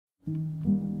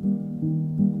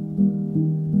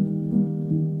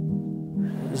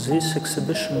This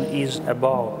exhibition is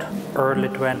about early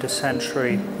 20th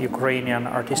century Ukrainian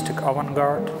artistic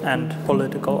avant-garde and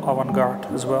political avant-garde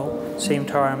as well. Same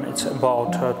time, it's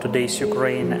about today's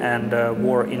Ukraine and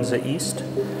war in the East.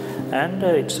 And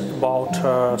it's about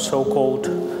so-called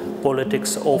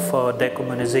politics of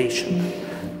decommunization.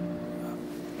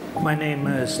 My name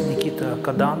is Nikita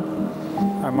Kadan.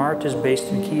 I'm an artist based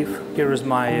in Kiev. Here is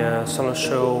my solo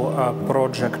show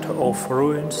project of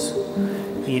ruins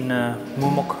in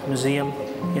Mumok Museum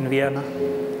in Vienna.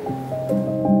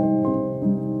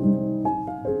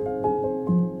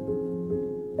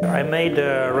 I made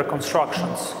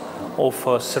reconstructions of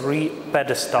 3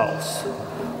 pedestals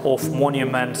of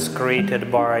monuments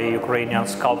created by Ukrainian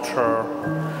sculptor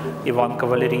Ivan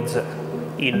Kavaleridze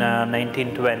in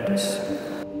 1920s.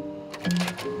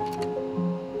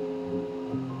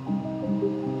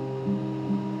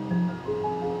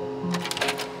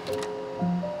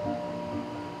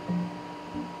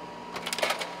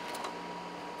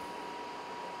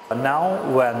 Now,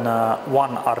 when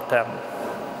one Artem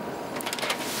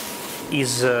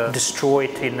is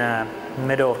destroyed in the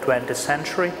middle of 20th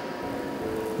century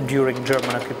during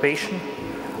German occupation,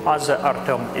 other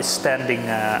Artem is standing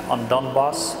on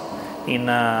Donbass in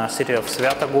the city of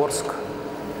Svyatogorsk,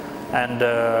 and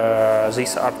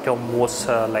this Artem was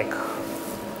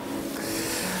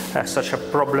such a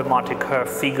problematic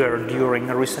figure during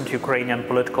recent Ukrainian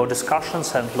political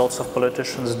discussions, and lots of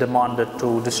politicians demanded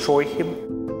to destroy him.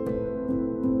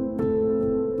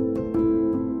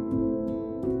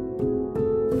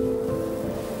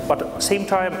 But at the same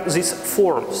time, these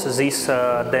forms, these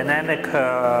dynamic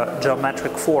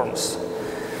geometric forms,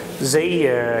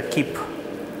 they keep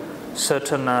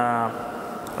certain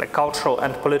cultural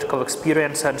and political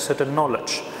experience and certain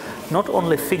knowledge. Not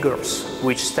only figures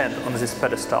which stand on these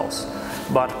pedestals,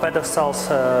 but pedestals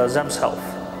themselves,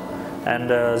 and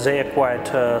they are quite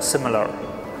similar.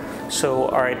 So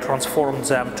I transformed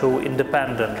them to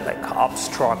independent,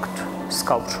 abstract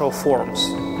sculptural forms.